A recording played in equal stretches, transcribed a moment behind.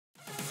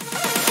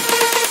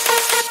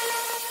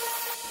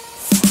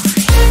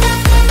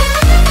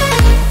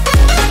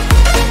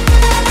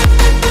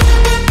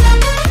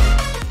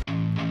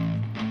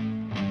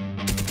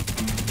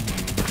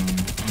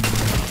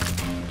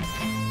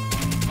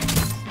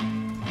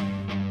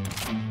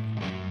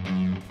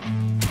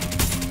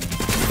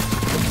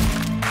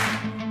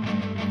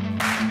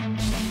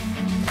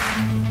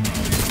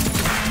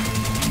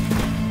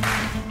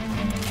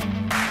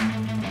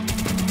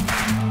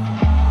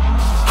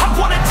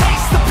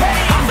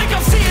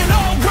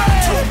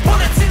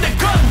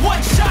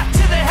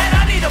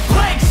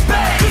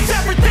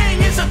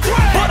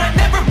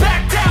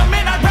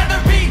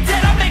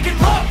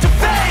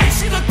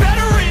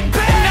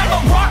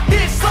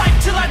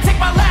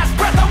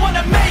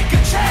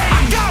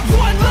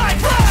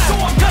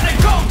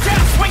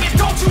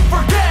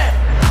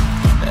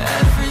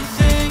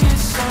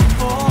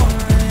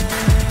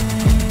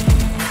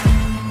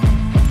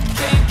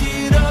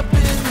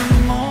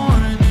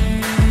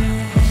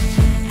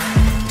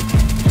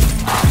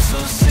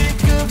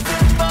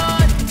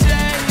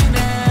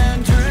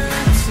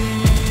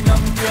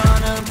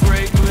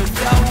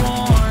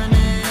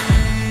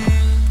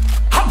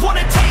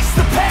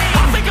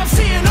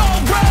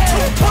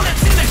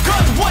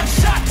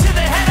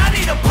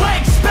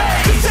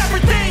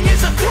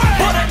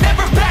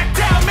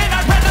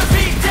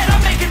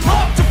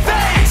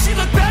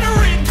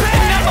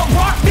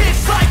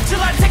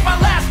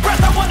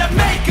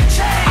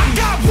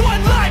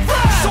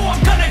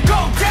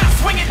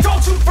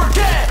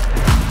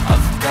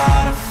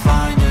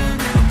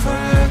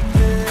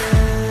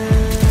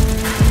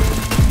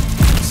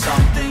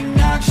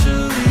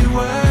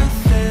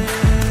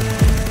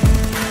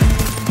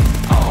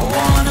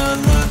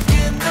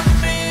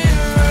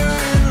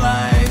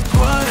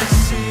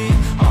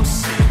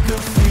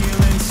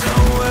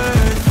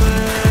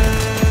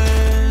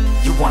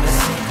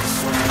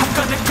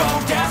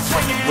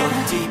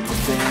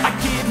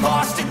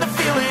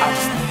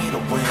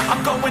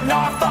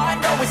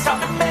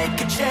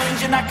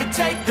can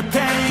take the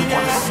pain. You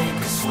wanna sink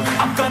or swim?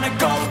 I'm gonna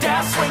go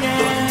down swinging.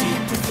 Look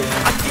deep within.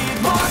 I give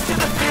more to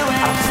the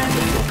feeling. I just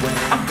need a win.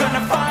 I'm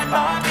gonna find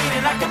my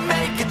meaning. I can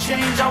make a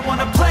change. I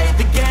wanna play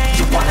the game.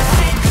 You wanna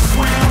sink or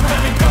swim? I'm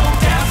gonna go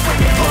down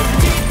swinging. Look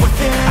deep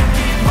within. I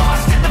get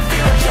lost in the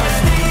field. I just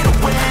need a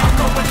win. I'm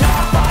going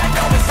off. I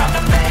know it's time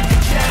to make a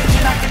change,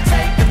 and I can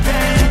take the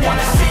pain. You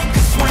wanna sink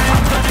or swim?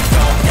 I'm gonna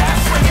go down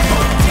swinging.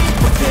 Look deep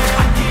within.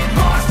 I get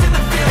lost in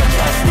the field. I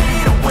just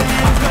need a win.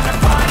 I'm gonna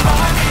find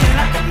my meaning.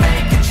 I can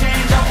make a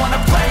change. I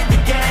wanna play the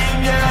game,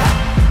 yeah.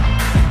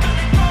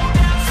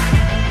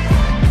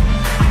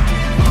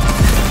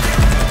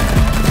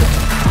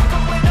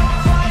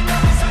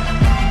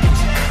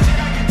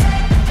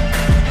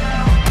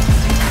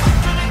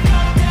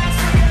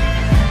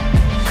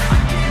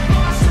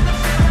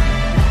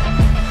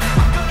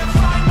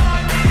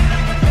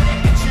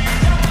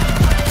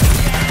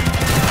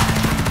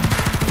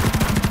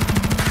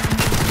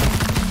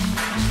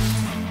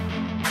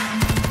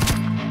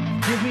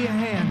 Give me a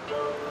hand.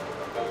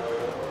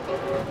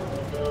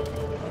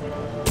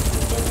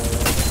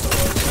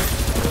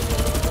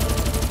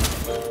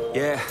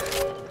 Yeah,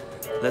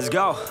 let's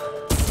go.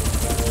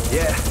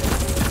 Yeah.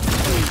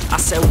 I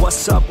said,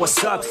 what's up,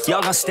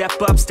 y'all gonna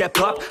step up,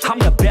 I'm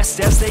the best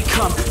as they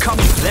come, call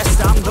me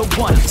blessed, I'm the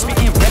one,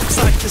 spitting reps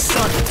like the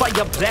sun,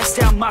 fire blast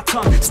down my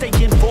tongue,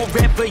 staying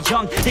forever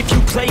young, if you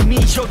play me,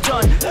 you're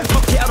done,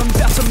 look out, I'm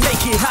about to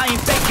make it, I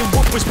ain't faking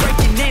what was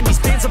breaking in, these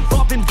fans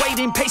above been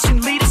waiting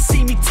patiently to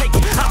see me take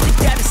it, I think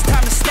that it's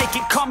time to snake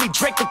it, call me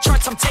Drake, the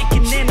charts I'm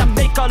taking in, I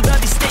make all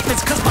of these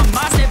statements, cause my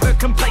mind's never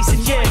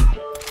complacent, yeah.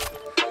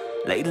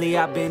 Lately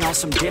I've been on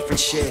some different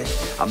shit,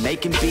 I'm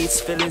making beats,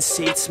 filling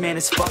seats, man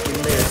it's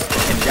fucking lit.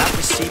 And I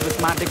proceed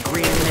with my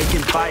degree in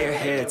making fire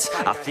hits.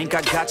 I think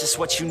I got just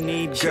what you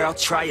need, girl,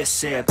 try a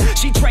sip.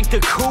 She drank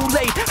the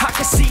Kool-Aid, I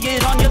can see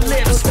it on your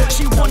lips.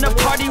 She wanna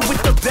party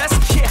with the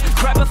best, yeah,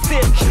 grab a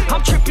fit.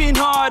 I'm tripping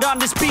hard on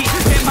this beat,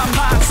 and my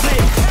mind's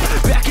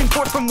lit. Back and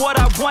forth from what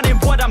I want and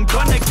what I'm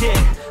gonna get.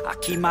 I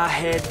keep my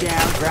head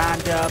down,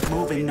 grind up,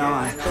 moving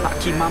on. I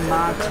keep my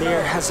mind clear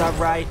as I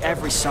write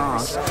every song.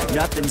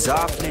 Nothing's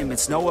off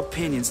limits, no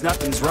opinions,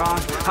 nothing's wrong.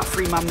 I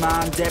free my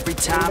mind every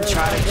time,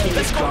 try to keep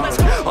it going.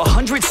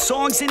 100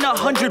 songs in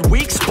 100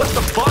 weeks, what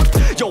the fuck?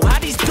 Yo, how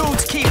these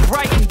dudes keep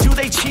writing, do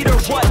they cheat or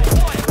what?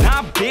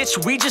 Nah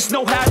bitch, we just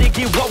know how to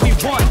get what we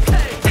want.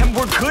 And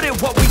we're good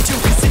at what we do,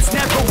 cause it's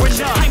never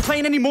enough. I ain't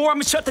playing anymore,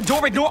 I'ma shut the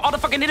door, ignore all the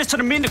fucking hitters, turn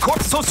them into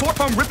corpses. So sore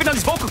from ripping on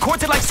these vocal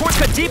cords, they like swords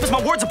cut deep as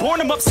my words are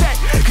born, I'm upset.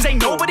 Cause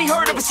ain't nobody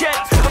heard of us yet.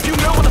 A few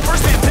mil on the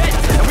first man bet,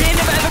 and we ain't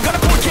never ever gonna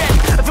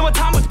forget. I feel my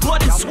time with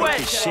blood and sweat.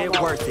 This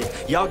shit worth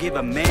it, y'all give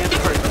a man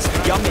purpose.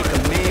 Y'all make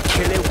a man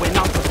kill it when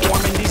I'm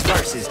performing these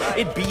verses.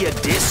 It'd be a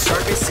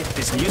disservice if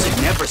this music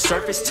never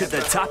surfaced to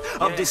the top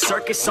of this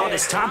circus. All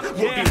this time would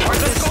be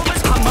worthless.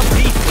 I'ma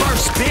be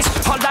first, bitch.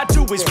 All I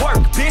do is work,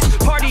 bitch.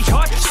 Party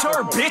hard,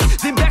 sure,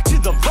 bitch. Then back to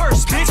the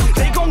verse, bitch.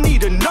 They gon'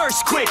 need a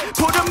nurse quick.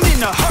 Put them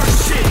in a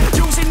hearse shit.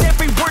 Using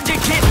every word to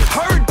get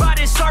heard by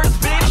this earth,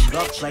 bitch.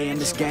 Love playing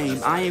this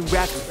game. I ain't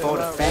rapping for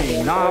the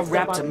fame. Nah, I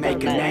rap to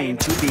make a name.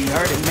 To be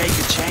heard and make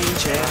a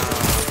change, yeah.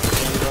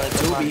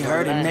 To be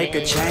heard and make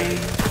a change.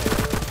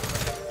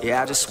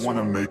 Yeah, I just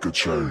wanna make a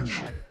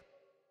change.